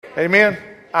Amen.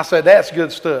 I said, that's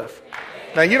good stuff.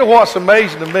 Now, you know what's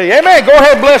amazing to me? Amen. Go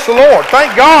ahead and bless the Lord.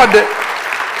 Thank God that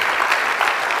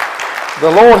the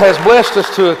Lord has blessed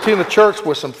us to attend a church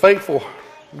with some faithful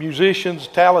musicians,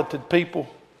 talented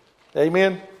people.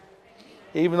 Amen.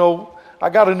 Even though I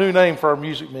got a new name for our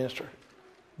music minister,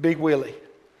 Big Willie.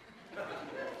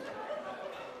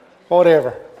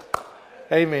 Whatever.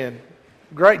 Amen.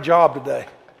 Great job today.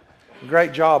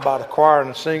 Great job by the choir and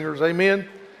the singers. Amen.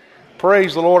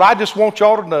 Praise the Lord. I just want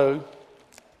y'all to know,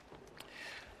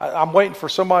 I'm waiting for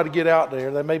somebody to get out there.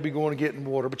 They may be going to get in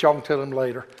water, but y'all can tell them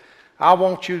later. I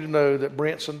want you to know that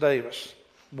Brenson Davis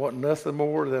wasn't nothing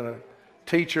more than a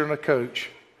teacher and a coach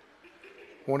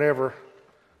whenever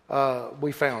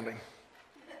we found him.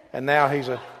 And now he's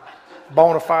a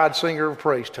bona fide singer of a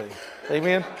praise team.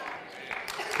 Amen.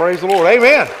 Praise the Lord.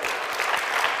 Amen.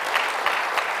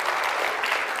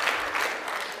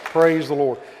 Praise the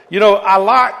Lord. You know, I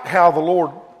like how the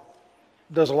Lord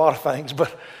does a lot of things,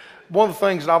 but one of the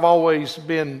things that I've always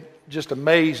been just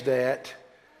amazed at,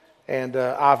 and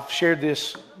I've shared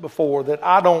this before, that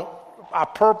I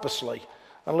purposely,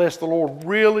 unless the Lord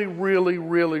really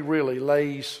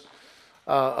lays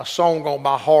a song on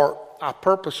my heart, I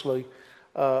purposely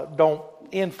don't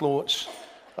influence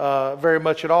very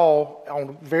much at all.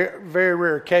 On very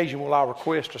rare occasion will I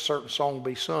request a certain song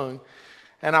be sung.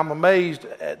 And I'm amazed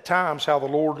at times how the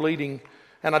Lord leading,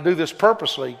 and I do this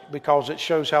purposely because it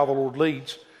shows how the Lord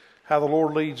leads. How the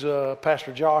Lord leads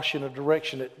Pastor Josh in a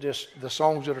direction that just, the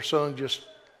songs that are sung just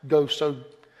go so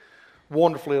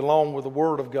wonderfully along with the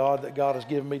Word of God that God has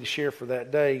given me to share for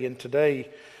that day. And today,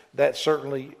 that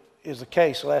certainly is the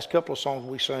case. The last couple of songs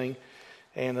we sang,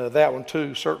 and that one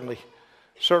too, certainly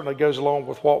goes along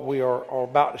with what we are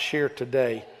about to share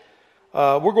today.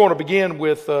 We're going to begin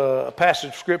with a passage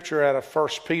of Scripture out of 1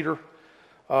 Peter.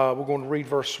 We're going to read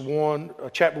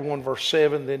chapter 1, verse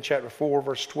 7, then chapter 4,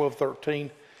 verse 12,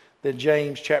 13, then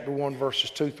James, chapter 1,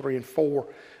 verses 2, 3, and 4.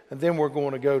 And then we're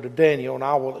going to go to Daniel, and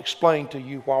I will explain to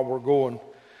you why we're going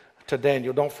to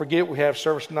Daniel. Don't forget, we have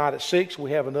service tonight at 6.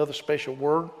 We have another special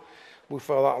word we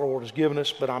feel like the Lord has given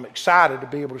us, but I'm excited to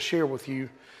be able to share with you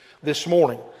this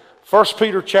morning. 1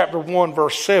 Peter chapter 1,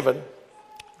 verse 7.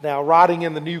 Now, writing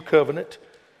in the New Covenant,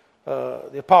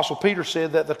 the Apostle Peter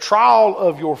said that the trial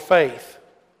of your faith,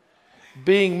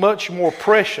 being much more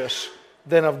precious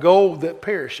than of gold that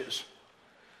perishes,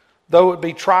 though it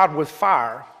be tried with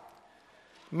fire,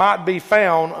 might be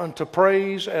found unto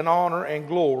praise and honor and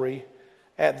glory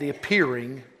at the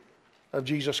appearing of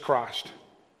Jesus Christ.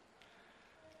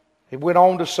 He went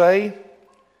on to say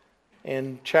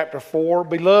in chapter 4,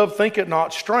 Beloved, think it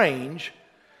not strange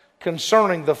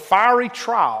concerning the fiery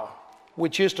trial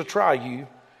which is to try you,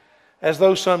 as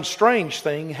though some strange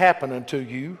thing happened unto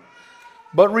you,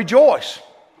 but rejoice,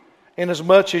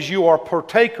 inasmuch as you are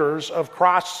partakers of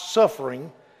Christ's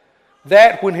suffering,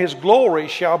 that when his glory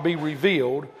shall be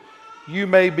revealed, you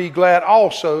may be glad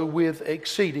also with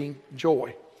exceeding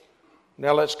joy.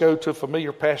 Now let's go to a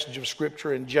familiar passage of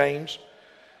Scripture in James.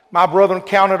 My brethren,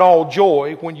 count it all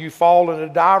joy when you fall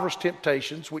into divers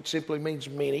temptations, which simply means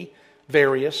many,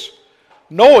 various,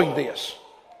 knowing this,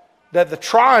 that the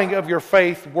trying of your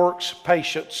faith works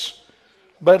patience,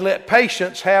 but let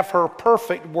patience have her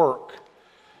perfect work.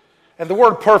 And the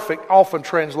word perfect, often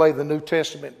translated in the New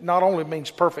Testament, not only means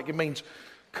perfect, it means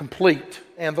complete.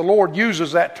 And the Lord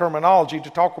uses that terminology to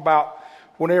talk about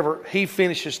whenever he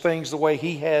finishes things the way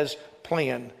he has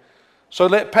planned. So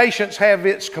let patience have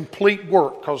its complete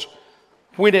work, because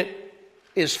when it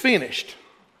is finished,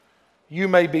 you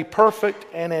may be perfect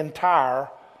and entire,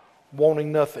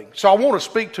 wanting nothing. So I want to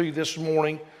speak to you this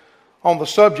morning on the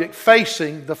subject,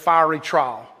 facing the fiery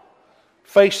trial.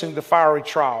 Facing the fiery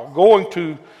trial. Going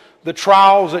to the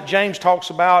trials that James talks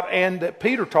about and that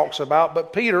Peter talks about,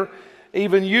 but Peter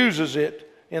even uses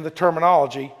it in the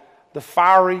terminology, the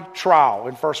fiery trial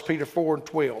in 1 Peter 4 and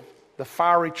 12. The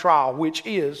fiery trial, which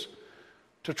is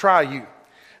to try you.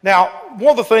 Now,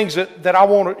 one of the things that I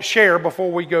want to share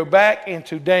before we go back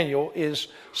into Daniel is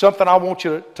something I want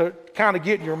you to kind of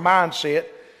get in your mindset.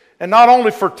 And not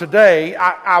only for today,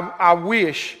 I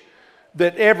wish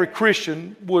that every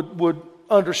Christian would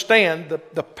understand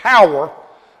the power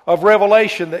of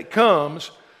revelation that comes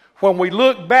when we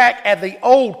look back at the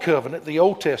Old Covenant, the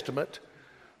Old Testament,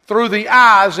 through the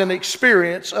eyes and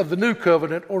experience of the New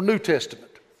Covenant or New Testament.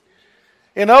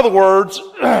 In other words,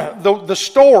 the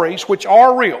stories which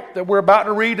are real, that we're about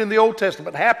to read in the Old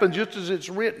Testament, happen just as it's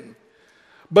written.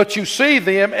 But you see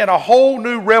them in a whole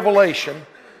new revelation,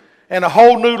 and a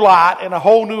whole new light, and a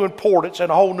whole new importance, and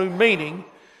a whole new meaning,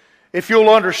 if you'll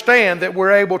understand that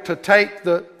we're able to take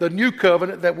the new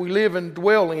covenant that we live and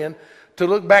dwell in, to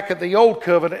look back at the Old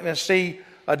Covenant and see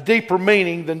a deeper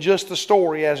meaning than just the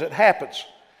story as it happens.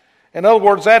 In other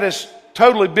words, that is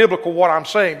totally biblical what I'm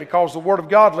saying, because the Word of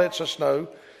God lets us know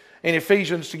in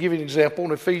Ephesians, to give you an example,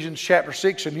 in Ephesians chapter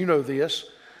 6, and you know this,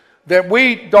 that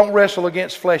we don't wrestle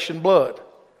against flesh and blood,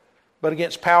 but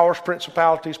against powers,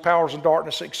 principalities, powers of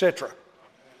darkness, etc.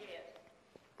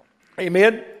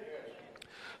 Amen?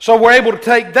 So we're able to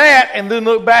take that and then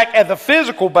look back at the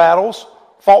physical battles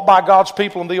fought by God's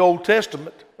people in the Old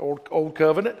Testament, or Old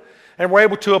Covenant, and we're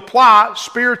able to apply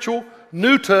spiritual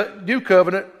New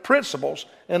Covenant principles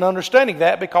in understanding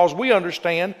that, because we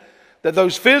understand that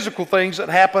those physical things that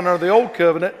happen under the Old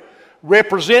Covenant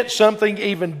represent something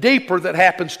even deeper that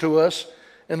happens to us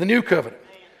in the New Covenant.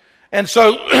 And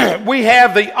so we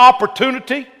have the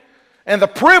opportunity and the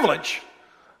privilege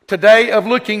today of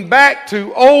looking back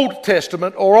to Old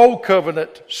Testament or Old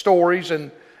Covenant stories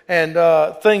and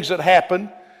things that happen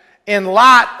in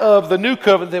light of the New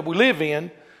Covenant that we live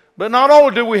in. But not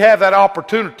only do we have that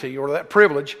opportunity or that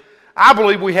privilege, I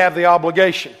believe we have the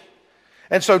obligation.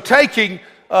 And so taking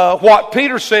what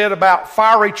Peter said about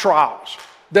fiery trials,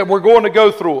 that we're going to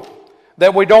go through them,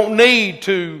 that we don't need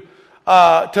to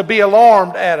be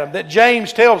alarmed at them, that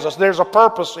James tells us there's a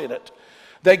purpose in it,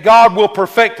 that God will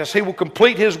perfect us. He will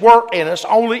complete His work in us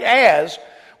only as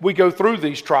we go through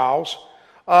these trials.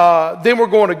 Then we're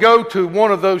going to go to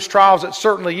one of those trials that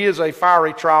certainly is a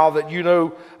fiery trial that you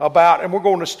know about, and we're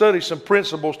going to study some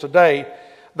principles today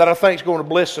that I think is going to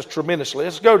bless us tremendously.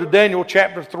 Let's go to Daniel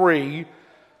chapter 3,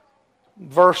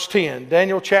 verse 10.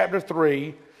 Daniel chapter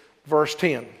 3, verse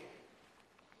 10.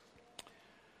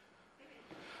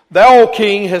 Thou, O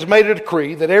king, has made a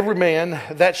decree that every man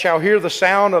that shall hear the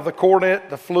sound of the cornet,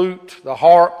 the flute, the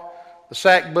harp, the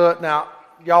sackbut. Now,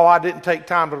 y'all, I didn't take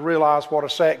time to realize what a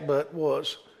sackbut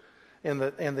was in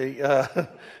the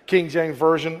King James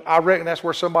Version. I reckon that's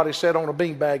where somebody sat on a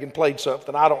beanbag and played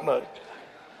something. I don't know.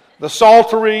 The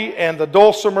psaltery and the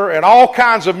dulcimer and all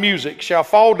kinds of music shall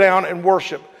fall down and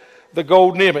worship the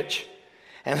golden image.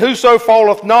 And whoso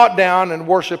falleth not down and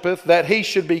worshipeth, that he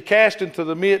should be cast into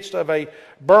the midst of a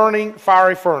burning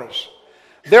fiery furnace.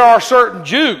 There are certain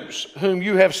Jews whom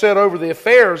you have set over the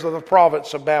affairs of the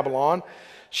province of Babylon,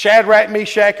 Shadrach,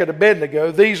 Meshach, and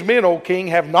Abednego. These men, O king,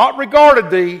 have not regarded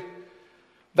thee.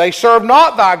 They serve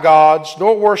not thy gods,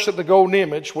 nor worship the golden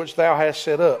image which thou hast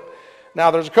set up. Now,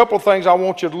 there's a couple of things I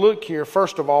want you to look here.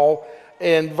 First of all,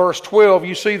 in verse 12,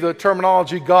 you see the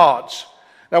terminology gods.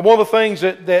 Now, one of the things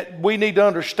that we need to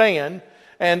understand,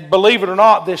 and believe it or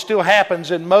not, this still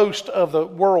happens in most of the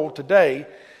world today,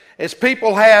 is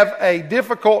people have a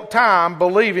difficult time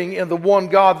believing in the one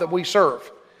God that we serve.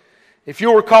 If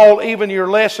you recall even your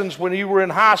lessons when you were in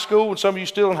high school, and some of you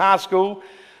still in high school,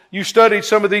 you studied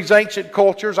some of these ancient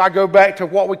cultures. I go back to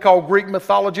what we call Greek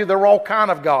mythology. There were all kind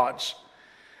of gods.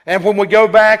 And when we go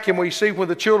back and we see when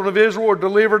the children of Israel were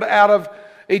delivered out of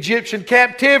Egyptian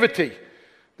captivity,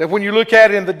 that when you look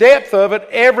at it in the depth of it,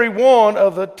 every one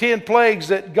of the 10 plagues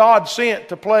that God sent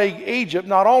to plague Egypt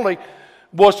not only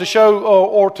was to show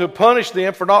or to punish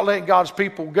them for not letting God's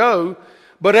people go,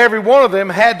 but every one of them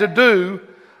had to do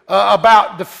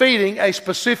about defeating a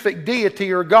specific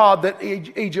deity or god that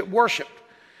Egypt worshipped.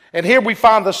 And here we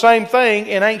find the same thing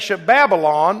in ancient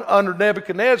Babylon under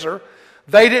Nebuchadnezzar.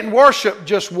 They didn't worship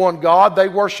just one god, they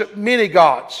worshiped many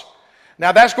gods.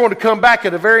 Now that's going to come back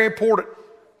at a very important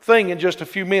thing in just a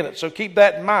few minutes, so keep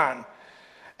that in mind.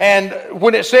 And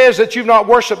when it says that you've not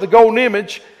worshipped the golden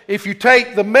image, if you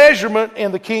take the measurement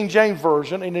in the King James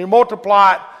Version and you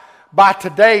multiply it by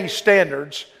today's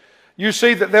standards, you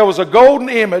see that there was a golden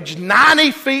image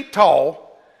 90 feet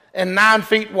tall and 9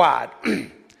 feet wide.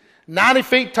 90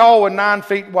 feet tall and 9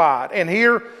 feet wide. And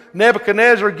here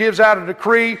Nebuchadnezzar gives out a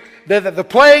decree that the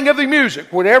playing of the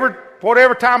music,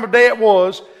 whatever time of day it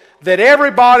was, that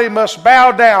everybody must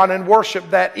bow down and worship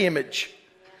that image.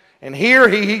 And here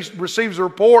he receives a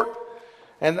report,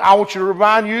 and I want you to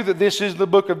remind you that this is the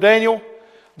book of Daniel,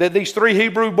 that these 3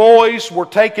 Hebrew boys were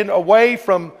taken away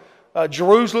from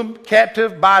Jerusalem,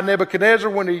 captive by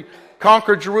Nebuchadnezzar when he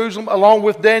conquered Jerusalem, along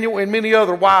with Daniel and many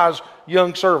other wise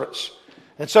young servants.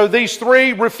 And so these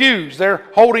 3 refuse. They're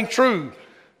holding true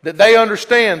that they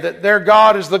understand that their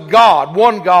God is the God,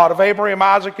 one God of Abraham,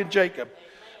 Isaac, and Jacob.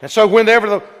 And so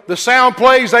whenever the sound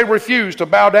plays, they refuse to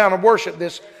bow down and worship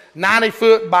this 90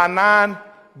 foot by 9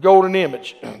 golden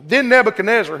image. Then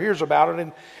Nebuchadnezzar hears about it,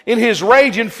 and in his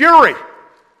rage and fury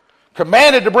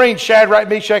commanded to bring Shadrach,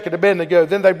 Meshach, and Abednego.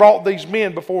 Then they brought these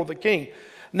men before the king.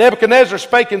 Nebuchadnezzar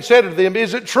spake and said to them,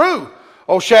 Is it true,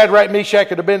 O Shadrach, Meshach,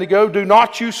 and Abednego, do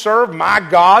not you serve my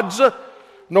gods,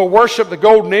 nor worship the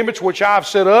golden image which I have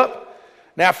set up?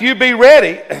 Now, if you be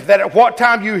ready, that at what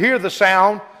time you hear the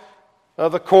sound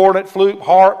of the cornet, flute,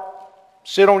 harp,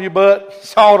 sit on your butt,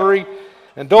 psaltery,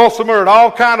 and dulcimer, and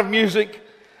all kind of music,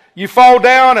 you fall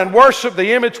down and worship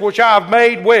the image which I have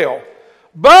made, well.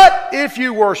 But if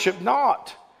you worship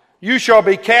not, you shall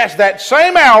be cast that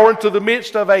same hour into the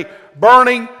midst of a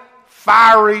burning,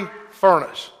 fiery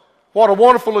furnace. What a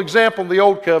wonderful example in the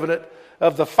Old Covenant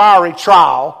of the fiery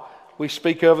trial we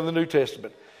speak of in the New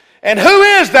Testament. And who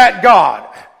is that God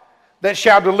that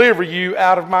shall deliver you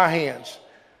out of my hands?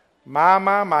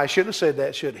 My. Shouldn't have said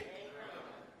that, should he?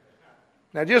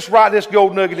 Now just write this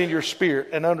gold nugget in your spirit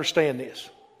and understand this.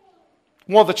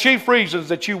 One of the chief reasons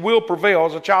that you will prevail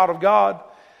as a child of God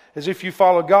is if you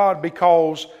follow God,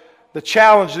 because the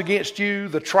challenge against you,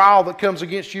 the trial that comes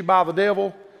against you by the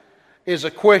devil, is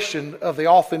a question of the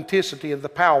authenticity and the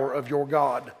power of your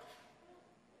God.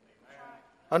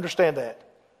 Understand that.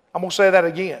 I'm going to say that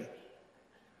again.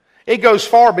 It goes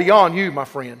far beyond you, my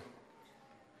friend.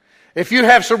 If you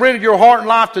have surrendered your heart and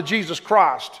life to Jesus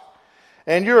Christ,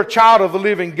 and you're a child of the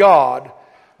living God,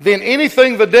 then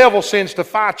anything the devil sends to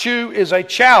fight you is a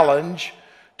challenge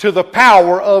to the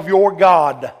power of your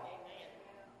God.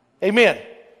 Amen.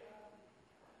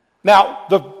 Now,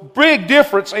 the big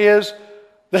difference is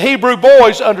the Hebrew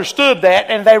boys understood that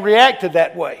and they reacted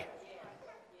that way.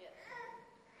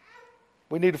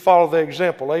 We need to follow their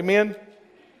example. Amen.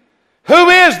 Who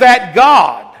is that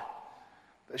God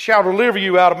that shall deliver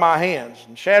you out of my hands?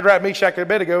 And Shadrach, Meshach, and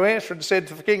Abednego answered and said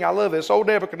to the king, I love this, O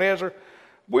Nebuchadnezzar,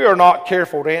 we are not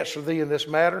careful to answer thee in this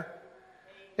matter.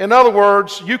 In other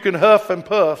words, you can huff and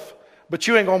puff, but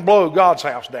you ain't going to blow God's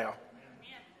house down.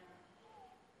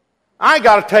 I ain't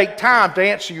got to take time to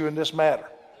answer you in this matter.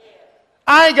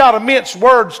 I ain't got to mince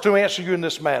words to answer you in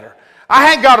this matter.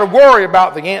 I ain't got to worry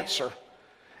about the answer.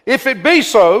 If it be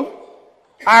so,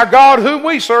 our God whom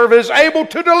we serve is able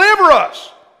to deliver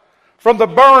us from the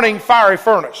burning fiery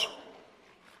furnace.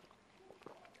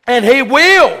 And he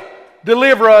will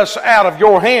deliver us out of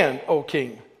your hand, O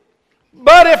king.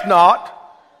 But if not,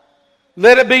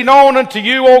 let it be known unto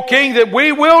you, O king, that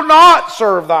we will not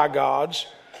serve thy gods,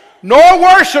 nor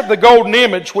worship the golden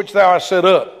image which thou hast set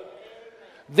up.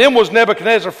 Then was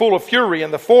Nebuchadnezzar full of fury,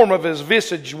 and the form of his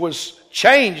visage was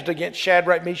changed against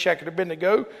Shadrach, Meshach, and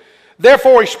Abednego.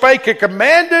 Therefore he spake and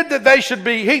commanded that they should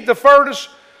heat the furnace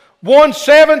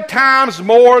 7 times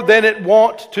more than it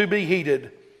wont to be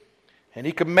heated. And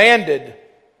he commanded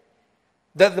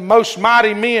that the most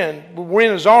mighty men were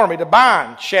in his army to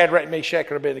bind Shadrach, Meshach,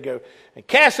 and Abednego, and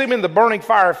cast them in the burning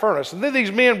fire furnace. And then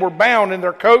these men were bound in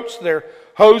their coats, their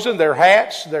hosen, their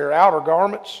hats, their outer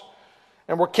garments,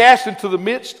 and were cast into the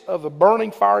midst of the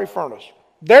burning fiery furnace.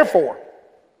 Therefore,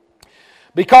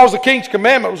 because the king's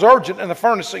commandment was urgent and the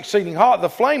furnace exceeding hot, the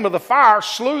flame of the fire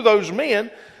slew those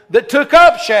men that took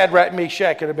up Shadrach,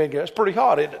 Meshach, and Abednego. It's pretty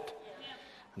hot, isn't it?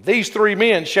 These 3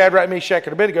 men, Shadrach, Meshach,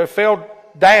 and Abednego, fell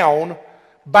down,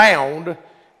 bound,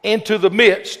 into the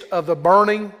midst of the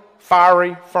burning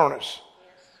fiery furnace.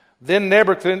 Then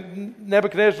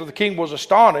Nebuchadnezzar the king was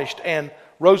astonished and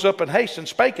rose up in haste and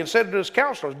spake and said to his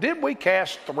counselors, Did we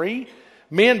cast 3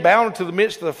 men bound into the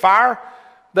midst of the fire?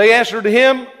 They answered to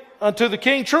him, unto the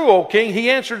king, True, O king. He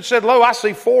answered and said, Lo, I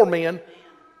see 4 men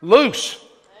loose,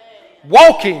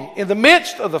 walking in the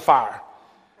midst of the fire,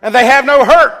 and they have no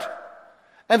hurt.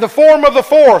 And the form of the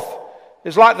 4th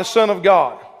is like the Son of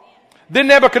God. Then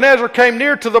Nebuchadnezzar came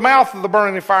near to the mouth of the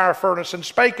burning fire furnace and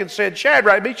spake and said,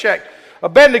 Shadrach, Meshach,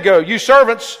 Abednego, you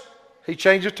servants. He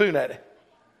changed his tune at it.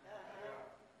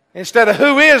 Instead of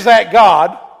who is that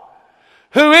God?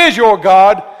 Who is your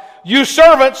God? You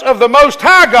servants of the Most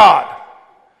High God.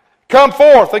 Come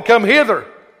forth and come hither.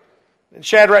 And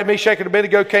Shadrach, Meshach, and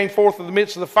Abednego came forth in the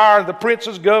midst of the fire, and the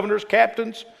princes, governors,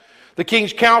 captains, the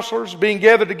king's counselors, being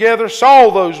gathered together, saw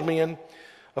those men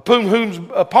upon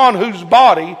whose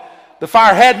body the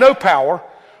fire had no power,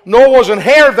 nor was an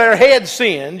hair of their head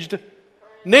singed,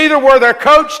 neither were their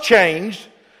coats changed,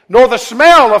 nor the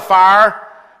smell of fire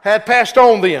had passed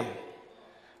on them.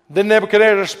 Then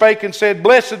Nebuchadnezzar spake and said,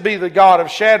 Blessed be the God of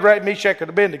Shadrach, Meshach, and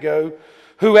Abednego,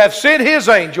 who hath sent his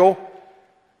angel.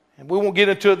 And we won't get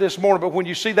into it this morning, but when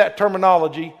you see that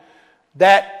terminology,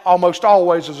 that almost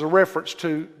always is a reference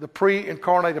to the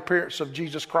pre-incarnate appearance of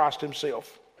Jesus Christ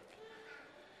himself.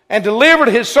 And delivered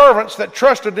his servants that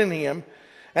trusted in him,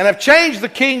 and have changed the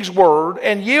king's word,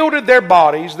 and yielded their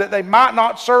bodies, that they might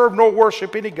not serve nor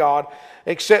worship any god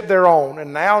except their own.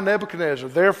 And now, Nebuchadnezzar,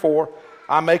 therefore,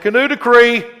 I make a new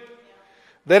decree,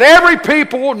 that every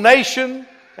people, nation,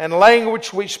 and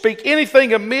language which speak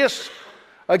anything amiss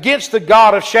against the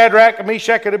God of Shadrach,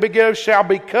 Meshach, and Abednego shall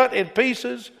be cut in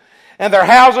pieces, and their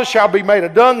houses shall be made a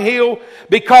dunghill,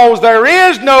 because there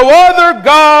is no other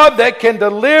God that can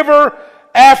deliver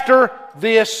after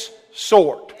this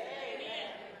sort.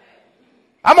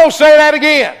 I'm going to say that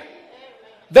again.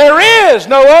 There is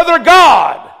no other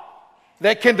God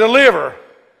that can deliver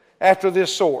after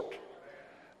this sort.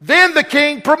 Then the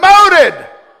king promoted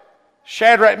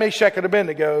Shadrach, Meshach, and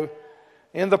Abednego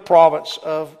in the province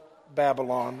of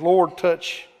Babylon. Lord,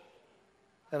 touch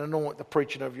and anoint the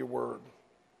preaching of your word.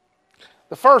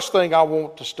 The first thing I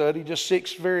want to study, just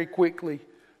 6 very quickly,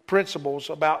 principles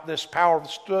about this power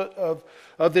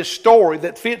of this story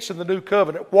that fits in the new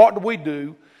covenant. What do we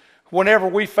do whenever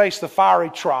we face the fiery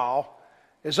trial?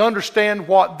 Is understand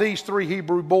what these 3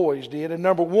 Hebrew boys did. And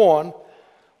number 1,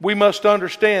 we must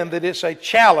understand that it's a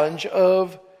challenge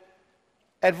of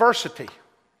adversity.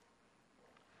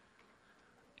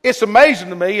 It's amazing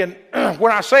to me, and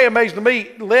when I say amazing to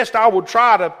me, lest I would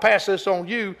try to pass this on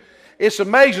you, it's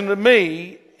amazing to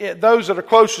me, those that are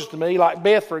closest to me, like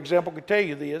Beth, for example, could tell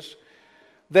you this,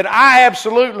 that I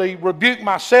absolutely rebuke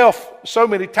myself so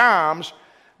many times,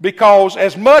 because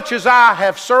as much as I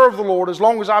have served the Lord, as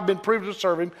long as I've been privileged to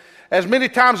serve Him, as many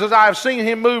times as I have seen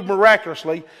Him move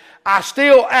miraculously, I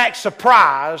still act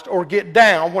surprised or get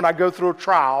down when I go through a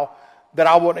trial that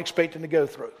I wasn't expecting to go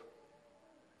through.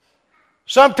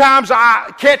 Sometimes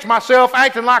I catch myself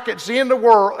acting like it's the end of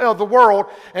the world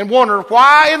and wonder,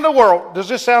 why in the world? Does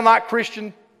this sound like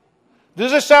Christian?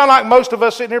 Does this sound like most of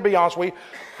us sitting here, be honest with you?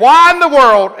 Why in the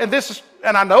world,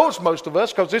 and I know it's most of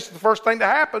us, because this is the first thing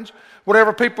that happens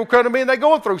whenever people come to me and they're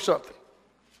going through something.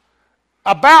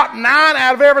 About 9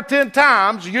 out of every 10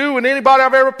 times, you and anybody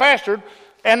I've ever pastored,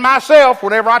 and myself,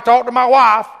 whenever I talk to my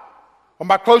wife, or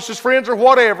my closest friends or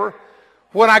whatever,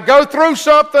 when I go through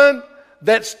something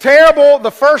that's terrible,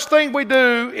 the first thing we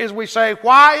do is we say,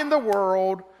 why in the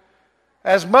world,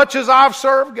 as much as I've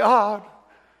served God,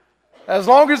 as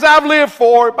long as I've lived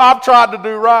for Him, I've tried to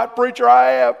do right, preacher,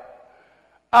 I have.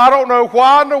 I don't know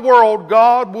why in the world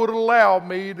God would allow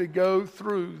me to go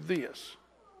through this.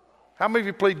 How many of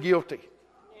you plead guilty?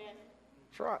 Yeah.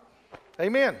 That's right.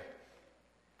 Amen.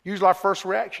 Usually our first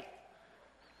reaction.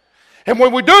 And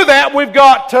when we do that, we've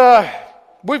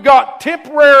got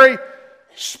temporary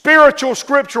spiritual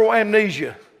scriptural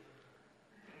amnesia,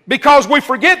 because we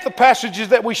forget the passages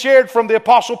that we shared from the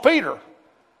Apostle Peter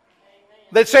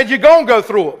that said you're going to go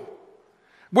through them.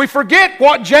 We forget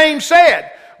what James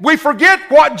said. We forget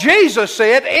what Jesus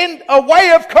said in a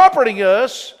way of comforting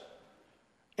us.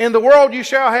 In the world you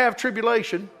shall have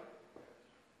tribulation,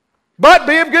 but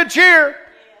be of good cheer.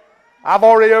 I've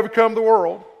already overcome the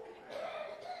world.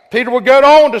 Peter would go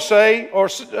on to say, or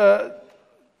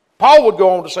Paul would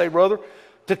go on to say, brother,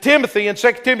 to Timothy in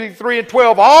 2 Timothy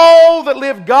 3:12, all that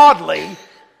live godly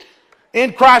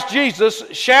in Christ Jesus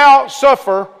shall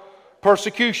suffer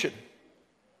persecution.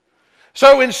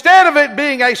 So instead of it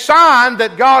being a sign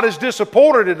that God is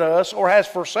disappointed in us or has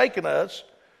forsaken us,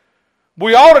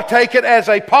 we ought to take it as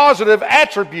a positive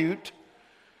attribute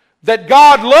that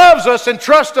God loves us and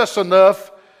trusts us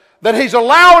enough that He's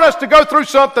allowing us to go through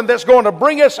something that's going to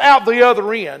bring us out the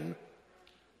other end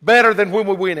better than when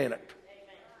we went in it.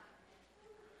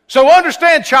 So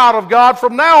understand, child of God,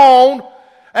 from now on,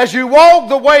 as you walk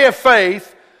the way of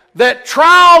faith, that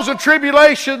trials and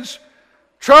tribulations,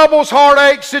 troubles,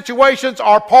 heartaches, situations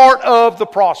are part of the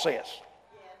process.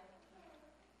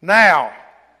 Now,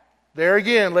 there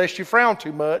again, lest you frown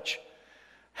too much,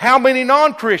 how many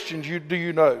non-Christians do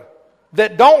you know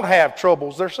that don't have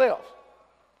troubles themselves?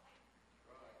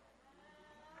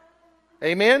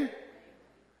 Amen?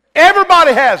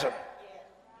 Everybody has them.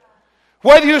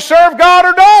 Whether you serve God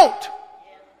or don't.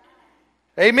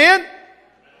 Amen?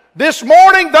 This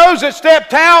morning, those that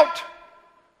stepped out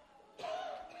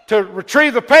to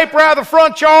retrieve the paper out of the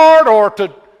front yard or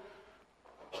to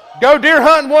go deer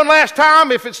hunting one last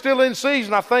time, if it's still in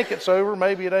season. I think it's over.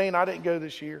 Maybe it ain't. I didn't go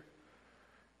this year.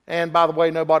 And by the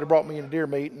way, nobody brought me any deer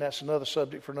meat, and that's another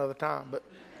subject for another time.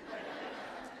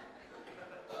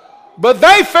 But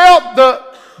they felt the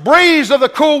breeze of the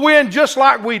cool wind just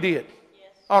like we did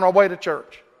on our way to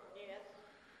church.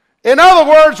 In other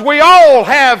words, we all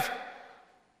have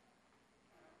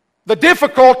the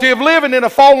difficulty of living in a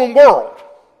fallen world,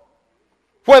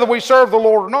 whether we serve the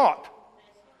Lord or not.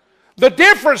 The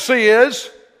difference is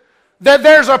that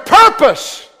there's a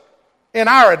purpose in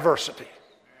our adversity.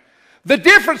 The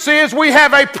difference is we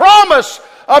have a promise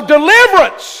of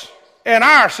deliverance in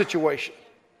our situation.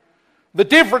 The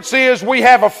difference is we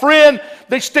have a friend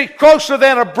that sticks closer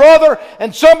than a brother,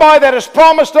 and somebody that has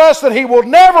promised us that He will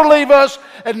never leave us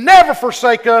and never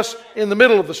forsake us in the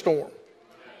middle of the storm.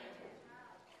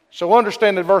 So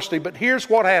understand adversity, but here's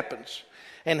what happens.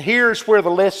 And here's where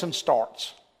the lesson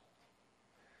starts.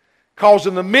 Because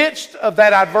in the midst of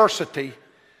that adversity,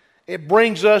 it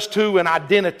brings us to an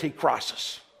identity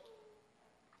crisis.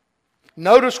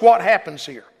 Notice what happens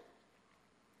here.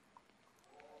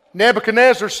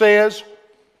 Nebuchadnezzar says,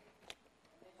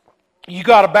 you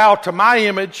got to bow to my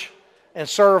image and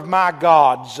serve my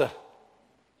gods.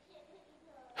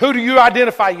 Who do you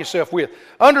identify yourself with?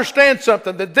 Understand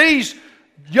something, that these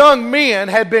young men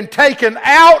had been taken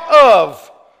out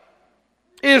of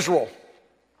Israel.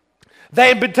 They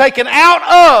had been taken out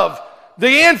of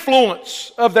the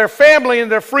influence of their family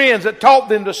and their friends that taught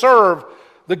them to serve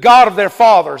the God of their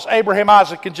fathers, Abraham,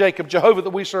 Isaac, and Jacob, Jehovah that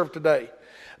we serve today.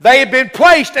 They had been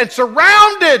placed and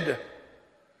surrounded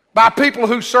by people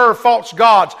who serve false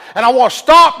gods. And I want to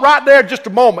stop right there just a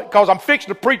moment because I'm fixing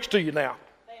to preach to you now.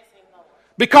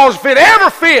 Because if it ever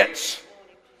fits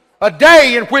a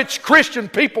day in which Christian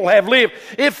people have lived,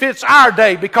 it fits our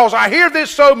day. Because I hear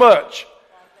this so much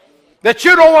that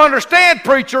you don't understand,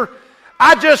 preacher.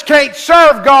 I just can't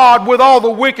serve God with all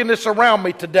the wickedness around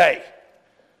me today.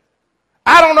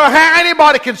 I don't know how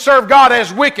anybody can serve God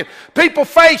as wicked. People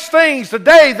face things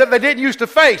today that they didn't used to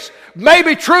face.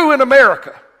 Maybe true in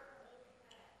America.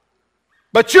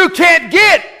 But you can't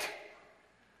get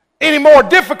any more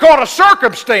difficult a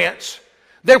circumstance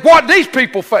than what these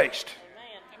people faced.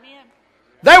 Amen.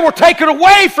 They were taken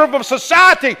away from a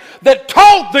society that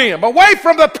taught them, away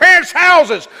from their parents'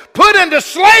 houses, put into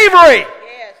slavery.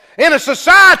 Yes. In a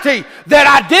society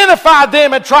that identified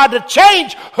them and tried to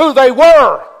change who they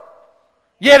were.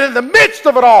 Yet in the midst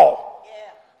of it all,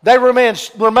 they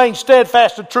remain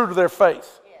steadfast and true to their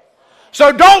faith.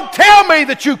 So don't tell me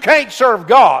that you can't serve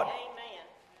God.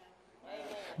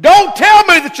 Don't tell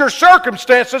me that your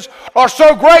circumstances are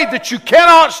so great that you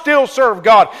cannot still serve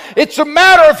God. It's a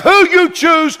matter of who you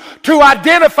choose to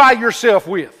identify yourself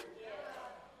with.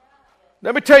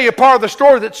 Let me tell you a part of the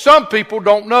story that some people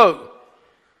don't know.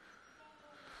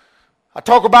 I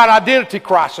talk about identity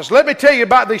crisis. Let me tell you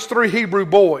about these 3 Hebrew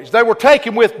boys. They were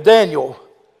taken with Daniel.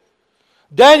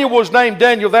 Daniel was named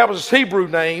Daniel. That was his Hebrew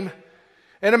name.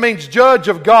 And it means judge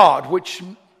of God, which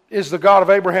is the God of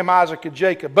Abraham, Isaac, and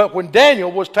Jacob. But when Daniel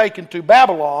was taken to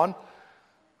Babylon,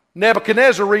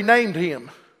 Nebuchadnezzar renamed him.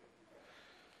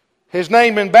 His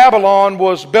name in Babylon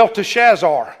was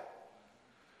Belteshazzar.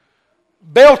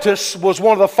 Beltis was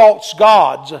one of the false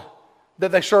gods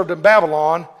that they served in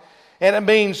Babylon. And it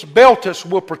means Beltis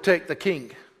will protect the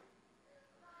king.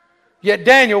 Yet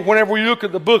Daniel, whenever you look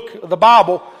at the book of the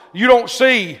Bible, you don't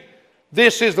see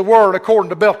this is the word according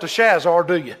to Belteshazzar,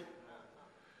 do you?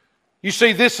 You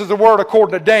see this is the word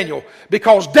according to Daniel.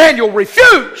 Because Daniel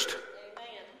refused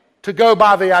to go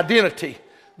by the identity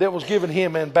that was given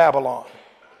him in Babylon.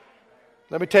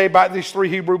 Let me tell you about these 3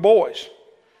 Hebrew boys.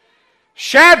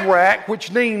 Shadrach, which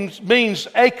means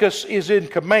Achus is in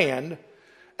command.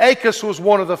 Achus was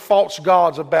one of the false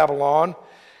gods of Babylon.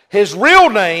 His real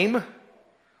name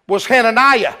was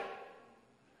Hananiah,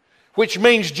 which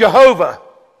means Jehovah,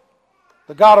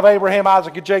 the God of Abraham,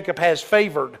 Isaac, and Jacob, has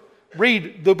favored.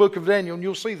 Read the book of Daniel and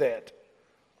you'll see that.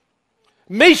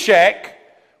 Meshach,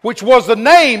 which was the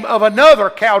name of another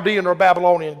Chaldean or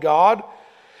Babylonian god,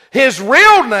 his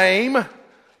real name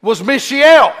was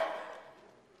Mishael,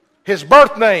 his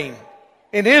birth name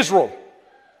in Israel,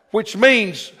 which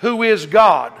means who is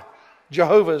God.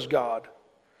 Jehovah is God.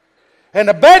 And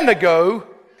Abednego,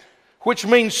 which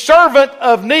means servant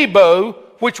of Nebo,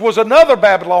 which was another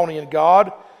Babylonian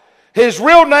god, his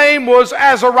real name was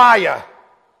Azariah,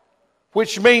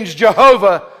 which means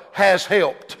Jehovah has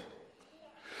helped.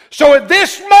 So at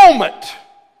this moment,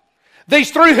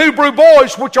 these 3 Hebrew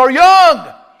boys, which are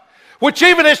young, which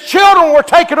even as children were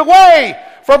taken away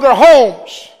from their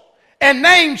homes, and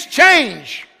names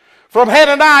change, from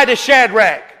Hananiah to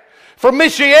Shadrach, from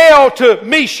Mishael to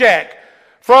Meshach,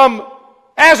 from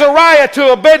Azariah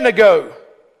to Abednego.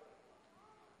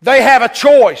 They have a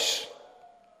choice,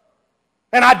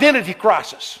 an identity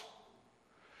crisis.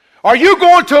 Are you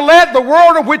going to let the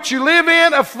world in which you live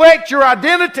in affect your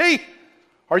identity?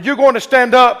 Or are you going to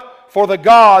stand up for the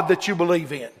God that you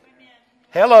believe in? Amen.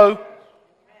 Hello.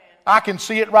 I can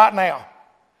see it right now.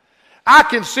 I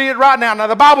can see it right now. Now,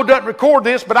 the Bible doesn't record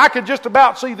this, but I can just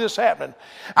about see this happening.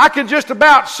 I can just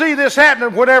about see this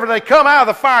happening whenever they come out of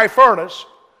the fiery furnace,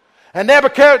 and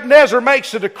Nebuchadnezzar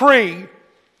makes a decree,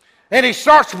 and he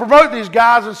starts to promote these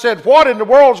guys and said, what in the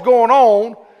world's going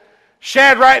on?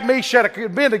 Shadrach, Meshach, and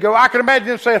Abednego. I can imagine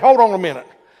them saying, hold on a minute.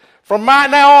 From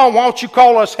right now on, why don't you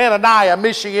call us Hananiah,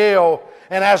 Mishael,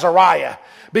 and Azariah?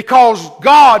 because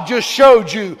God just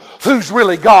showed you who's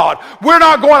really God. We're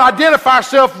not going to identify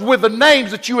ourselves with the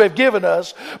names that you have given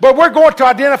us, but we're going to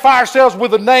identify ourselves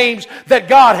with the names that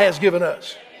God has given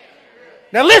us.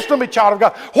 Now listen to me, child of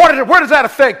God. Where does that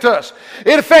affect us?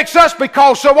 It affects us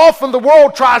because so often the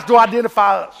world tries to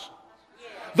identify us.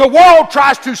 The world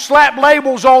tries to slap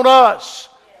labels on us.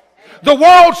 The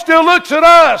world still looks at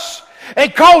us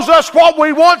and calls us what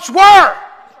we once were.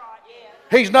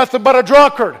 He's nothing but a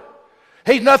drunkard.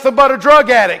 He's nothing but a drug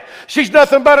addict. She's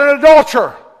nothing but an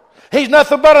adulterer. He's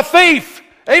nothing but a thief.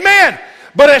 Amen.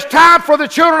 But it's time for the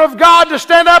children of God to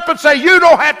stand up and say, you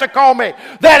don't have to call me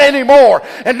that anymore.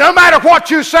 And no matter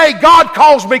what you say, God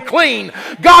calls me clean.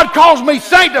 God calls me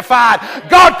sanctified.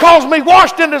 God calls me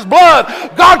washed in His blood.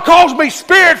 God calls me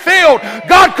Spirit-filled.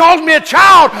 God calls me a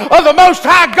child of the Most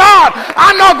High God.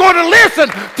 I'm not going to listen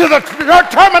to the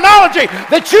terminology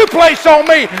that you place on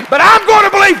me, but I'm going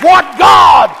to believe what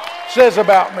God says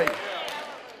about me.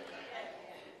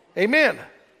 Amen.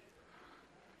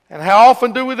 And how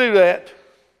often do we do that?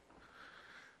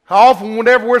 How often,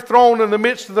 whenever we're thrown in the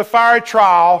midst of the fiery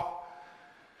trial,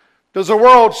 does the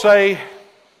world say,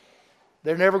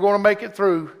 they're never going to make it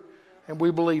through, and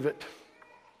we believe it?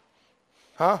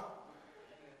 Huh?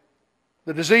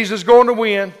 The disease is going to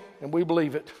win, and we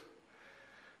believe it.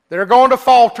 They're going to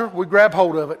falter, we grab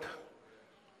hold of it.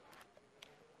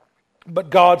 But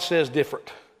God says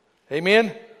different.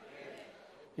 Amen?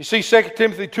 You see 2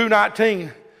 Timothy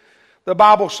 2:19, the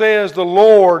Bible says the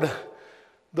Lord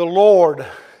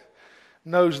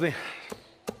knows them.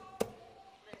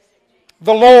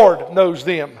 The Lord knows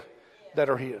them that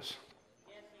are His.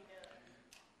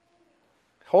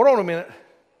 Hold on a minute.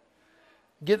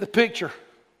 Get the picture.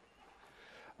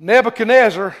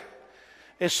 Nebuchadnezzar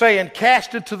is saying,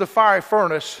 cast into the fiery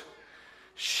furnace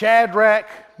Shadrach,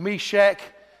 Meshach,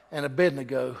 and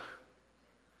Abednego.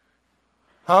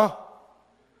 Huh?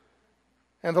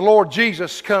 And the Lord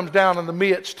Jesus comes down in the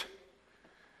midst,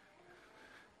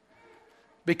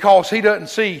 because He doesn't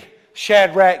see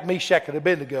Shadrach, Meshach, and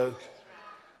Abednego.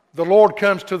 The Lord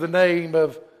comes to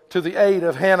the aid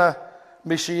of Hannah,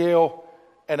 Mishael,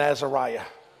 and Azariah.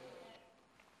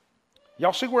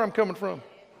 Y'all see where I'm coming from?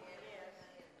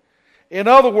 In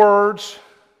other words,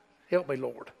 help me,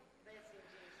 Lord.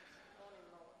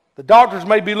 The doctors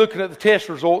may be looking at the test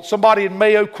results. Somebody in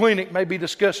Mayo Clinic may be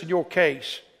discussing your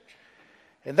case.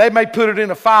 And they may put it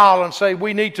in a file and say,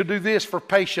 we need to do this for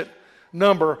patient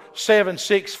number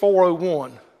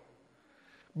 76401.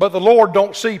 But the Lord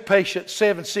don't see patient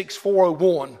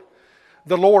 76401.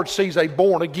 The Lord sees a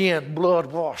born-again,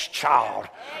 blood-washed child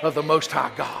of the Most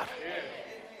High God.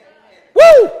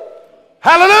 Woo!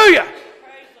 Hallelujah!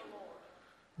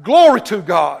 Glory to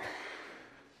God.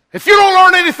 If you don't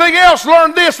learn anything else,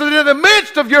 learn this, that in the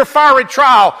midst of your fiery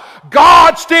trial,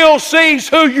 God still sees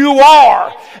who you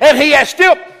are. And He has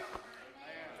still...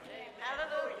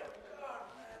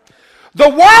 The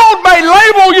world may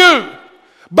label you,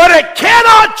 but it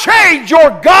cannot change your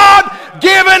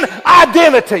God-given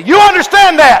identity. You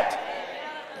understand that?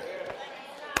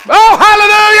 Oh,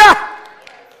 hallelujah!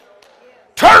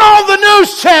 Turn on the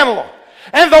news channel,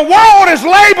 and the world is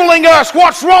labeling us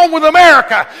what's wrong with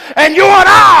America. And you and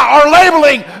I are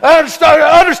labeling,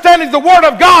 understanding the Word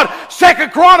of God, 2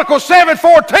 Chronicles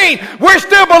 7:14. We're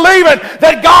still believing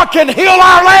that God can heal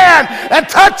our land and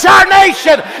touch our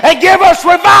nation and give us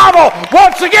revival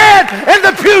once again in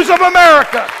the pews of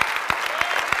America.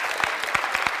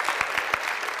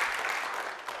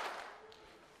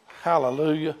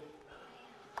 Hallelujah.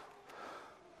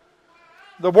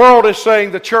 The world is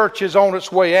saying the church is on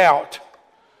its way out.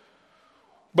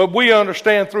 But we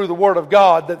understand through the Word of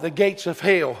God that the gates of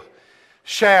hell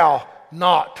shall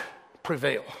not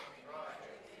prevail.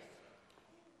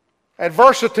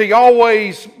 Adversity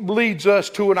always leads us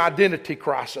to an identity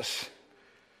crisis.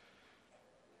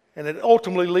 And it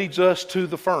ultimately leads us to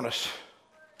the furnace.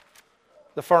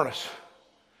 The furnace.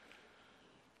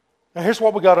 Now here's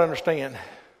what we got to understand.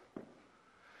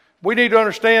 We need to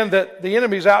understand that the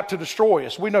enemy's out to destroy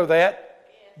us. We know that.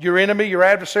 Your enemy, your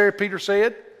adversary, Peter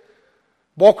said,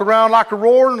 walk around like a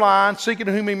roaring lion, seeking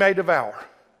whom he may devour.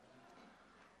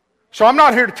 So I'm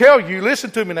not here to tell you, listen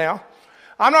to me now,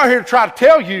 I'm not here to try to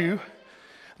tell you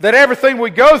that everything we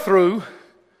go through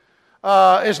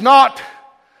is not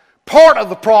part of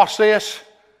the process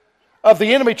of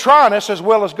the enemy trying us as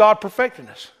well as God perfecting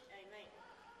us.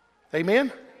 Amen?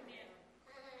 Amen?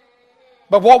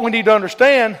 But what we need to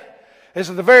understand is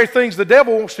that the very things the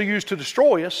devil wants to use to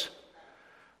destroy us,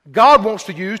 God wants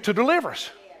to use to deliver us.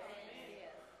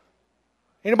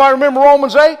 Anybody remember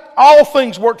Romans 8? All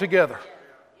things work together.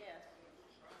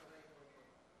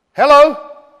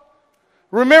 Hello?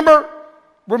 Remember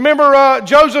Remember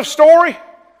Joseph's story?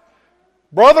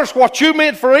 Brothers, what you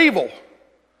meant for evil,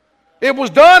 it was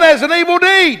done as an evil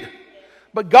deed,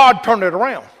 but God turned it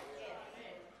around.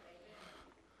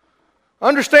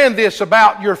 Understand this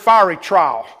about your fiery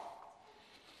trial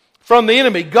from the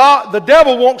enemy. The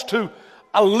devil wants to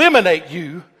eliminate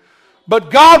you, but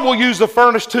God will use the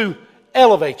furnace to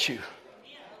elevate you.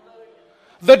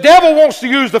 The devil wants to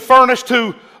use the furnace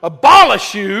to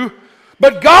abolish you,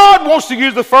 but God wants to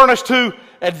use the furnace to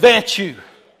advance you.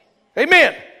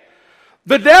 Amen.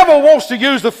 The devil wants to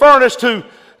use the furnace to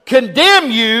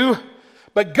condemn you,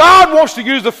 but God wants to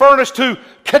use the furnace to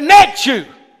connect you.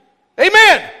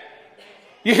 Amen.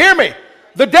 You hear me?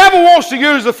 The devil wants to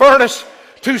use the furnace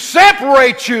to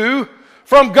separate you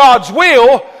from God's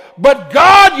will, but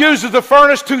God uses the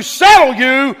furnace to settle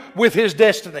you with His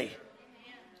destiny.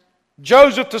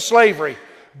 Joseph to slavery,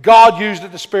 God used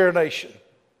it to spare a nation.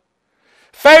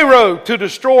 Pharaoh to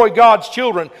destroy God's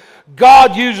children,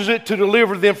 God uses it to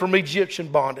deliver them from Egyptian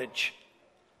bondage.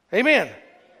 Amen.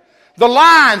 The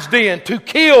lion's den to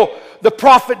kill the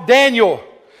prophet Daniel,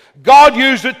 God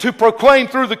used it to proclaim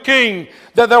through the king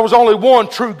that there was only one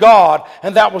true God,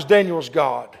 and that was Daniel's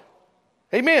God.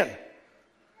 Amen.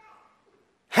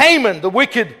 Haman, the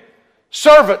wicked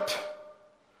servant,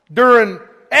 during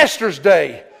Esther's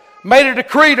day, made a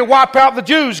decree to wipe out the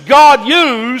Jews. God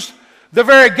used the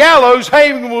very gallows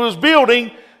Haman was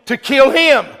building to kill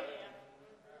him.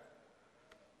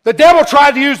 The devil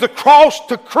tried to use the cross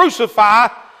to crucify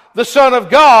the Son of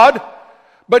God,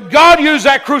 but God used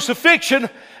that crucifixion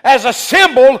as a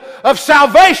symbol of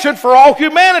salvation for all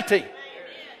humanity.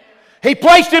 He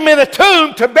placed him in a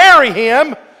tomb to bury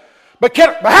him, but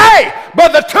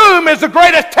the tomb is the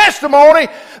greatest testimony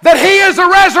that He is the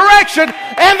resurrection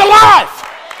and the life.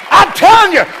 I'm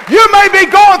telling you, you may be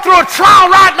going through a trial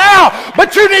right now,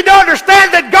 but you need to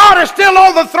understand that God is still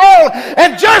on the throne,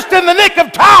 and just in the nick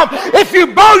of time, if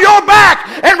you bow your back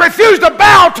and refuse to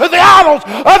bow to the idols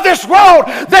of this world,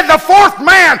 then the fourth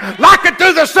man, like it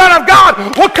to the Son of God,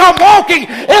 will come walking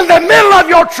in the middle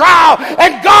of your trial,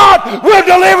 and God will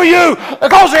deliver you,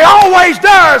 because He always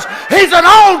does. He's an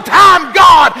on-time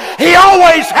God. He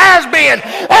always has been,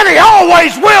 and He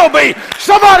always will be.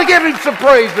 Somebody give Him some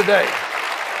praise today.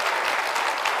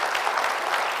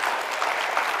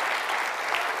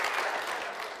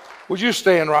 Would you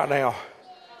stand right now?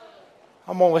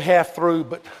 I'm only half through,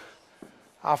 but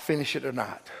I'll finish it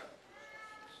tonight.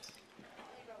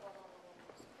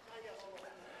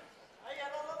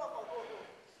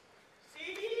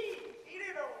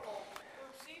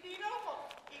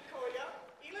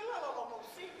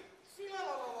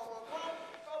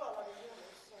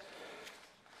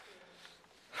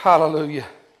 Hallelujah.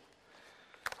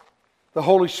 The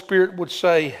Holy Spirit would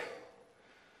say,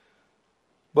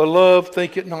 "Beloved,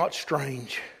 think it not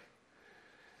strange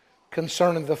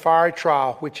concerning the fiery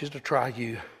trial which is to try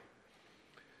you,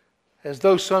 as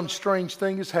though some strange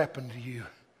thing has happened to you.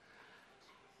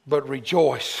 But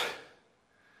rejoice,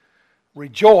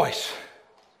 rejoice,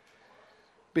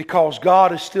 because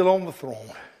God is still on the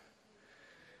throne.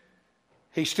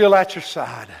 He's still at your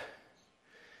side.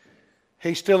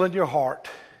 He's still in your heart.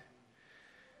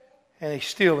 And He's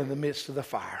still in the midst of the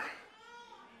fire."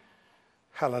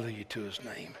 Hallelujah to His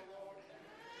name.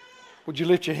 Would you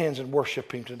lift your hands and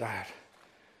worship Him tonight?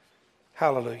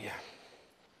 Hallelujah.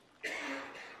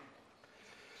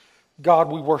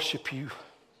 God, we worship You.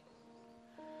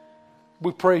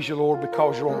 We praise You, Lord,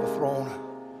 because You're on the throne.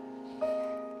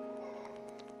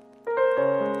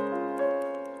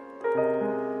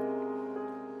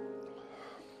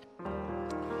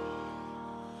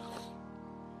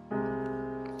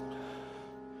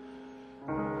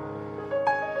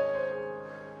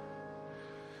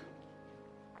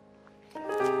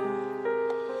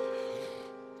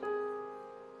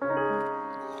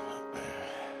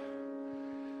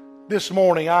 This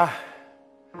morning,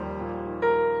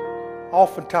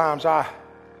 oftentimes I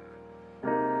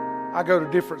go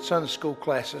to different Sunday school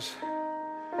classes.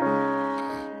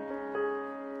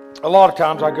 A lot of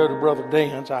times I go to Brother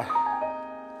Dan's,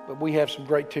 but we have some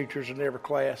great teachers in every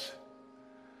class.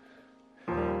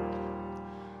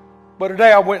 But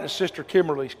today I went to Sister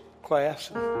Kimberly's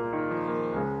class.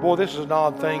 And boy, this is an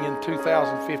odd thing. In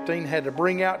 2015, had to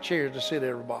bring out chairs to sit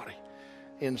everybody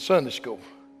in Sunday school.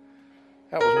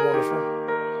 That was wonderful.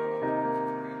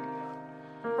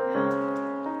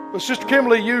 But Sister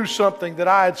Kimberly used something that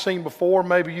I had seen before,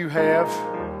 maybe you have.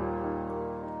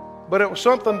 But it was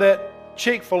something that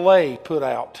Chick-fil-A put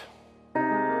out.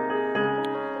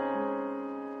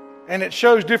 And it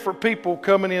shows different people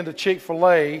coming into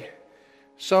Chick-fil-A,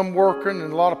 some working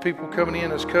and a lot of people coming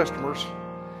in as customers.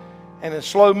 And in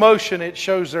slow motion, it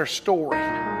shows their story.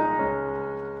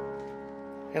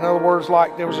 In other words,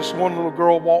 like there was this one little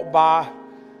girl walked by,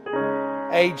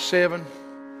 age 7.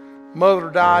 Mother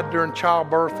died during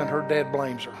childbirth and her dad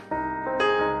blames her.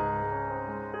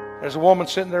 There's a woman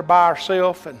sitting there by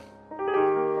herself and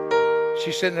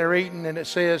she's sitting there eating, and it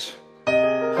says,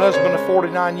 husband of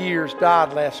 49 years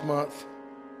died last month.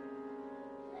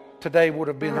 Today would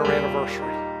have been her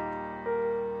anniversary.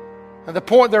 And the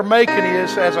point they're making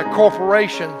is, as a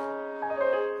corporation,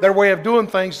 their way of doing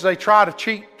things is they try to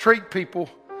treat people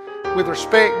with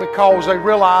respect because they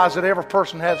realize that every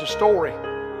person has a story.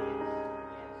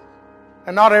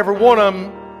 And not every one of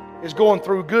them is going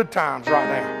through good times right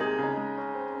now.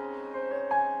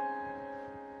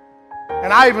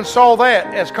 And I even saw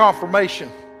that as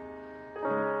confirmation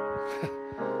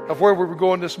of where we were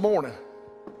going this morning,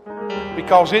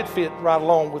 because it fit right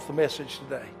along with the message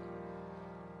today.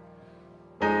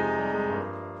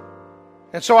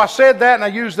 And so I said that, and I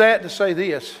used that to say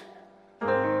this,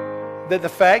 that the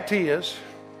fact is,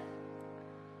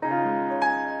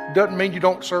 doesn't mean you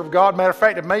don't serve God. Matter of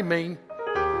fact, it may mean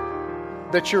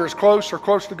that you're as close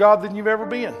to God than you've ever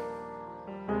been.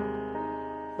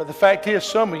 But the fact is,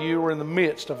 some of you are in the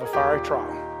midst of a fiery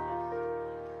trial.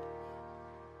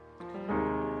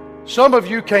 Some of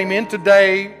you came in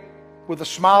today with a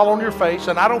smile on your face,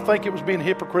 and I don't think it was being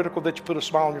hypocritical that you put a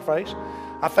smile on your face.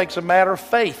 I think it's a matter of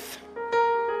faith.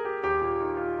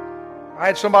 I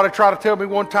had somebody try to tell me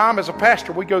one time, as a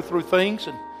pastor, we go through things,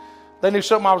 and they knew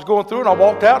something I was going through, and I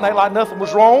walked out, and they like nothing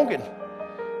was wrong, and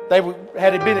they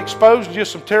had been exposed to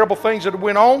just some terrible things that had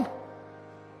went on.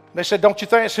 They said, don't you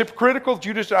think it's hypocritical that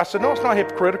you just... I said, no, it's not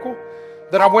hypocritical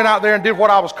that I went out there and did what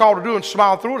I was called to do and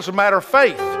smiled through it. It's a matter of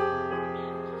faith.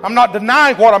 I'm not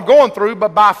denying what I'm going through,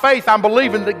 but by faith I'm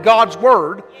believing that God's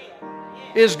Word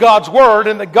is God's Word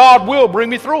and that God will bring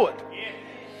me through it.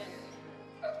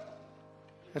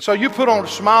 And so you put on a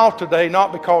smile today,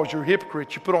 not because you're a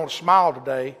hypocrite. You put on a smile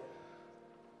today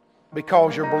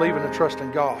because you're believing and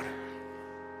trusting God.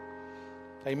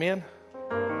 Amen?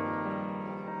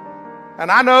 And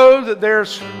I know that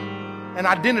there's an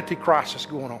identity crisis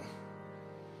going on.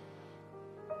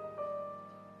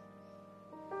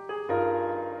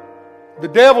 The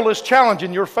devil is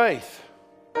challenging your faith.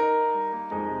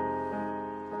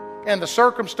 And the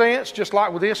circumstance, just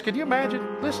like with this, can you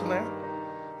imagine? Listen now.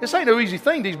 This ain't no easy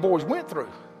thing these boys went through.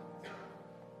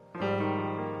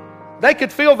 They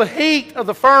could feel the heat of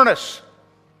the furnace.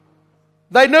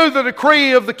 They knew the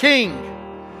decree of the king.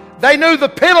 They knew the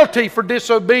penalty for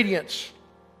disobedience.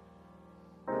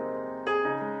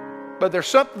 But there's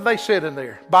something they said in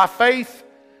there. By faith,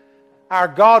 our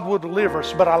God will deliver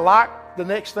us. But I like the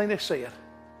next thing they said.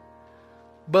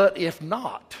 But if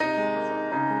not,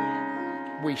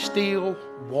 we still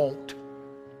won't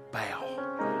bow.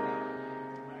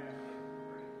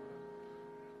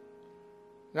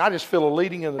 And I just feel a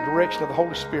leading in the direction of the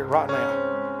Holy Spirit right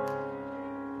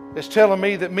now. It's telling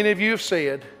me that many of you have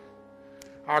said,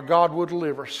 our God will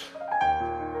deliver us.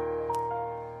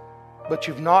 But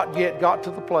you've not yet got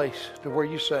to the place to where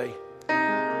you say,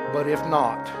 but if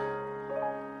not,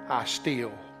 I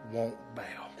still won't bow.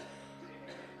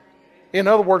 In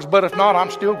other words, but if not,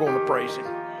 I'm still going to praise Him.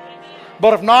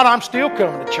 But if not, I'm still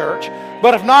coming to church.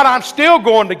 But if not, I'm still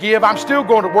going to give. I'm still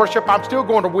going to worship. I'm still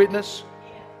going to witness.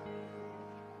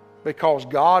 Because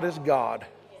God is God.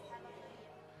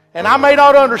 And I may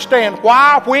not understand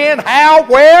why, when, how,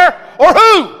 where, or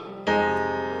who.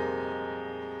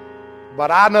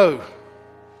 But I know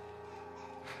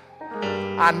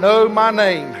my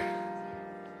name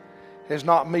is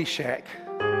not Meshach.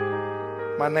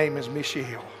 My name is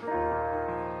Mishael.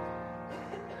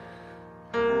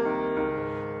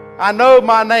 I know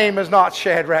my name is not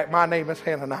Shadrach. My name is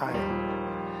Hananiah.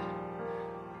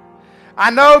 I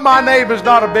know my name is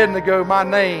not Abednego. My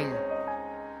name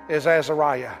is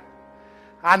Azariah.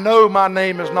 I know my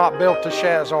name is not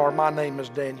Belteshazzar. My name is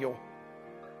Daniel.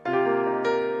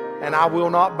 And I will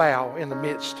not bow in the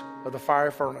midst of the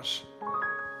fiery furnace.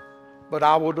 But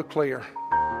I will declare,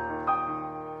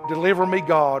 deliver me,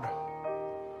 God,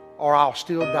 or I'll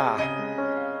still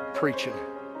die preaching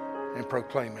and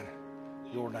proclaiming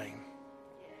your name.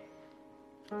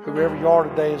 Whoever you are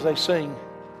today as they sing,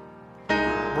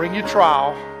 bring your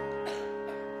trial,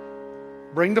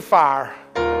 bring the fire,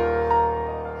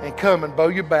 and come and bow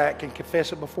your back and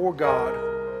confess it before God.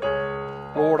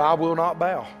 Lord, I will not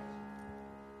bow.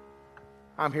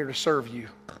 I'm here to serve you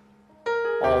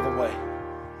all the way.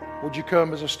 Would you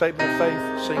come as a statement of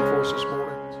faith? Sing for us this morning.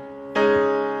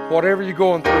 Whatever you're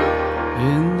going through,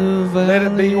 let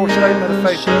it be your statement of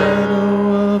faith today.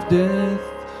 Of death,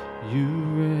 you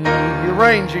reign. You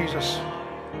reign, Jesus.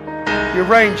 You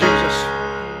reign, Jesus.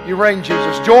 You reign,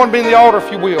 Jesus. Join me in the altar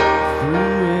if you will. Through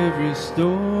every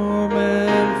storm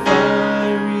and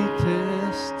fiery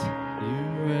test, you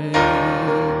reign.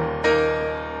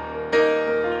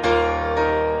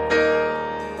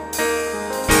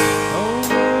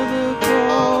 Over the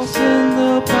cross and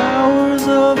the powers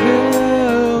of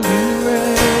hell, you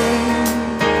reign.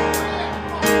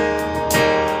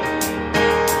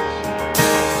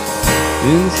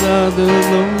 Inside the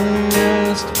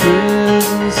loneliest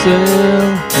prison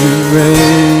cell, you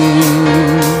reign.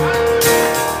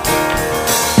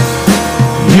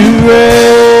 You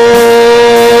reign.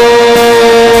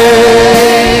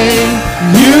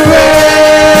 You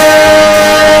reign.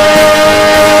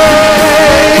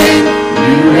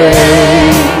 You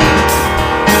reign.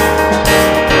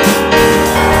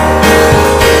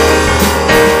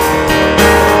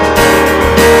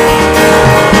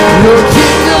 Your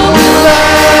kingdom will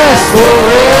last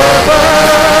forever.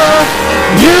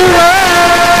 You reign.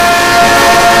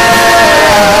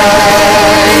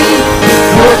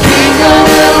 Your kingdom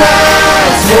will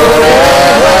last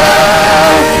forever.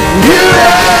 You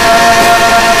reign.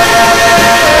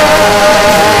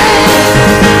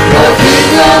 Your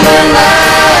kingdom will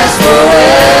last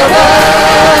forever.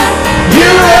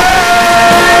 You reign.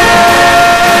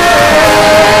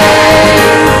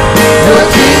 Your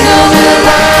kingdom will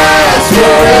last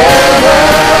forever.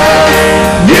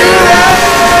 You reign.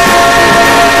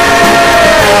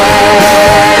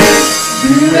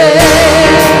 You reign.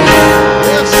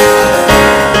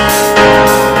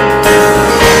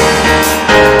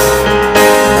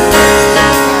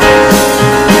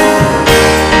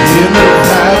 In the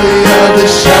valley of the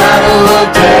shadow of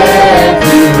death,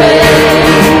 you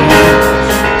reign.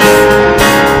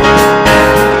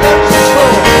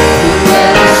 Through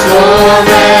every storm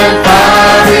and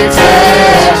fiery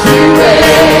test, you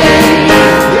reign.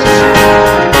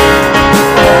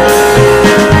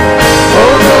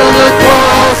 Over the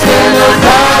cross and the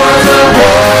powers of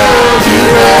hell, you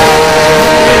reign.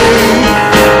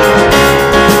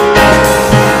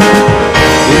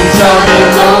 Inside the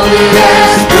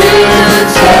loneliest prison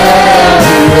cell,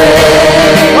 you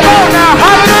reign. Come on now,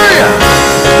 hallelujah.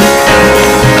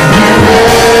 You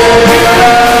reign.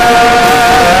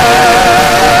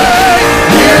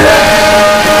 You reign.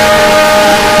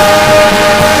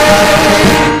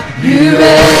 You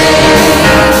reign.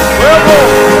 Well,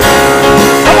 glory.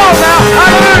 Come on now,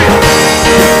 hallelujah.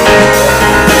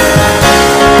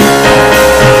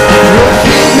 Your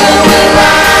kingdom will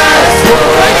last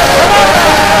forever.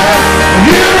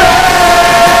 You reign.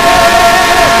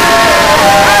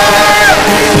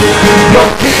 Your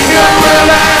kingdom will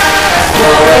last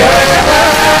forever.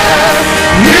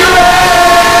 You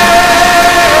reign.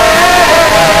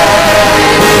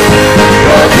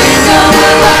 Your kingdom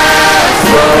will last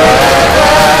forever.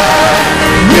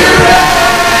 You reign.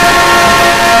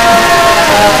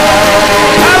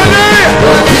 Hallelujah.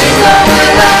 Your kingdom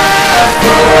will last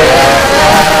forever.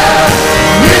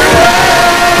 You reign.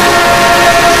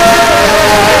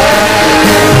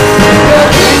 Your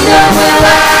kingdom will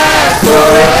last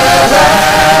forever.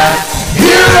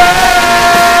 You reign.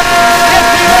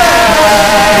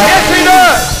 Yes, he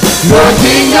does. Your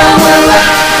kingdom will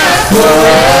last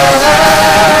forever.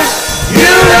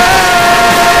 You reign.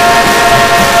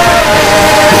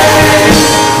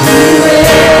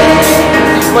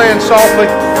 He's playing softly.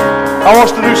 I want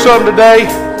us to do something today.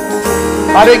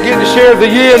 I didn't get to share the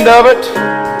end of it.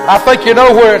 I think you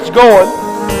know where it's going.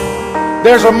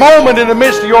 There's a moment in the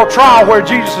midst of your trial where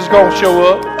Jesus is going to show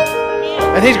up,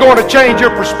 and he's going to change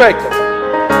your perspective.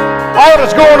 All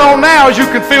that's going on now is you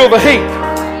can feel the heat.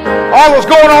 All that's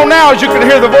going on now is you can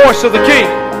hear the voice of the King.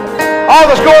 All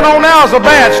that's going on now is the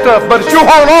bad stuff, but if you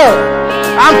hold on,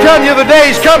 I'm telling you the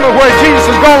day is coming where Jesus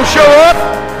is going to show up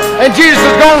and Jesus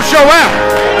is going to show out.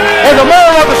 And the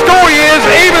moral of the story is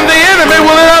even the enemy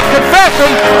will end up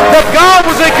confessing that God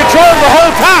was in control the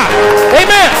whole time.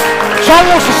 Amen. So I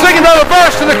want us to sing another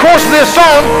verse in the course of this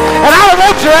song, and I don't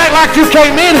want you to act like you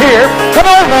came in here, come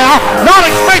on now, not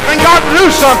expecting God to do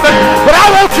something, but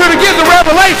I want you to get the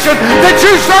revelation that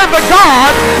you serve the God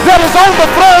that is on the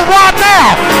throne right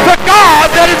now, the God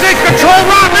that is in control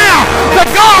right now, the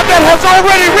God that has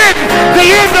already written the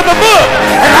end of the book.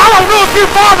 And I don't know if you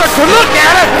bother to look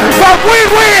at it, but we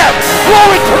win.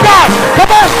 Glory to God.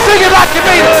 Come on, sing it like you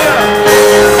mean it.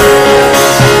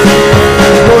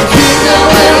 Your kingdom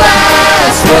will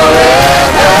last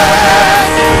forever.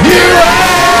 You reign.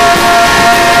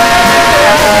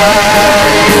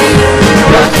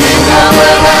 Your kingdom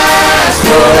will last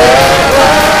forever.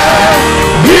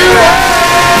 You reign.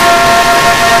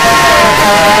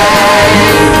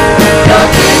 Your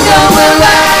kingdom will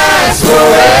last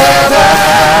forever.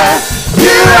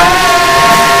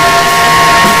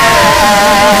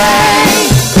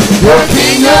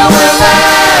 kingdom will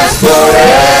last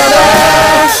forever.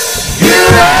 You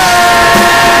reign.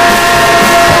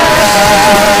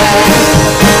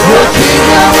 Your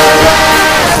kingdom will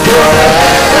last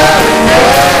forever and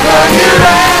ever. You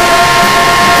reign.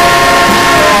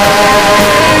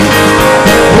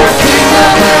 Your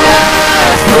kingdom will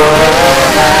last forever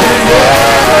and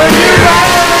ever. You reign.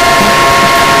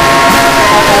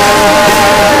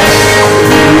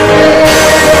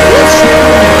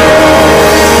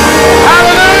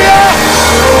 Hallelujah!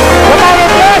 Come on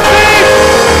and bless him!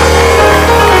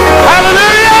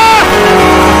 Hallelujah!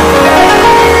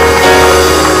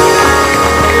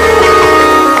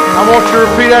 I want you to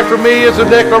repeat after me as a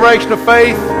declaration of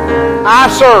faith. I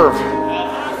serve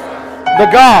the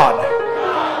God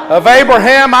of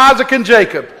Abraham, Isaac, and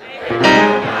Jacob.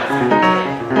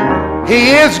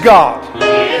 He is God,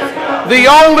 the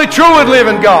only true and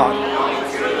living God.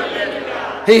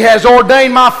 He has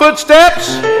ordained my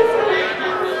footsteps,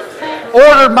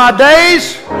 ordered my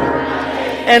days,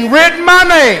 and written my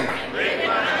name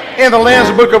in the Lamb's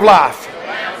Book of Life.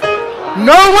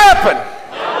 No weapon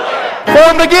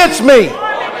formed against me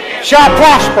shall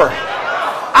prosper.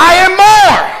 I am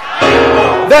more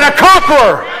than a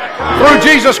conqueror through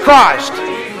Jesus Christ.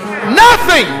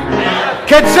 Nothing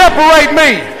can separate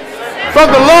me from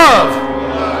the love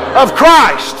of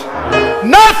Christ.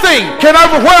 Nothing can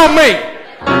overwhelm me.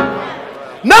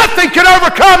 Nothing can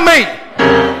overcome me.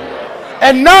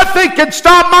 And nothing can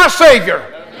stop my Savior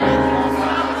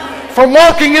from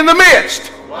walking in the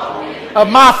midst of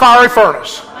my fiery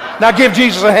furnace. Now give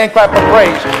Jesus a hand clap of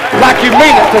praise like you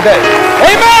mean it today.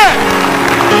 Amen.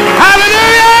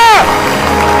 Hallelujah.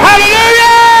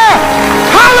 Hallelujah.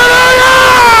 Hallelujah.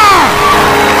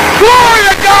 Glory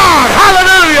to God.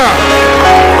 Hallelujah.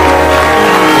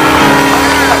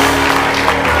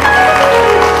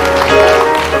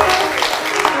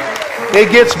 It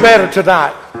gets better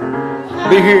tonight.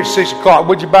 Be here at 6 o'clock.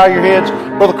 Would you bow your heads?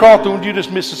 Brother Carlton, would you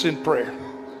dismiss us in prayer?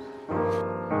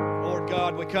 Lord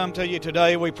God, we come to you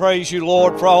today. We praise you,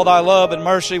 Lord, for all thy love and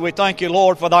mercy. We thank you,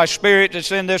 Lord, for thy Spirit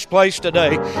that's in this place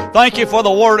today. Thank you for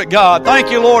the Word of God.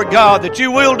 Thank you, Lord God, that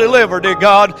you will deliver, dear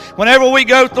God, whenever we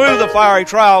go through the fiery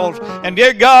trials. And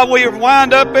dear God, we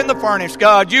wind up in the furnace.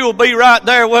 God, you will be right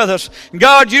there with us.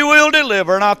 God, you will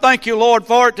deliver. And I thank you, Lord,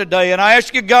 for it today. And I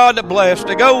ask you, God, to bless,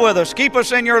 to go with us. Keep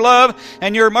us in your love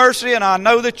and your mercy. And I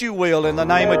know that you will in the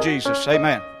name of Jesus.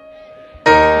 Amen.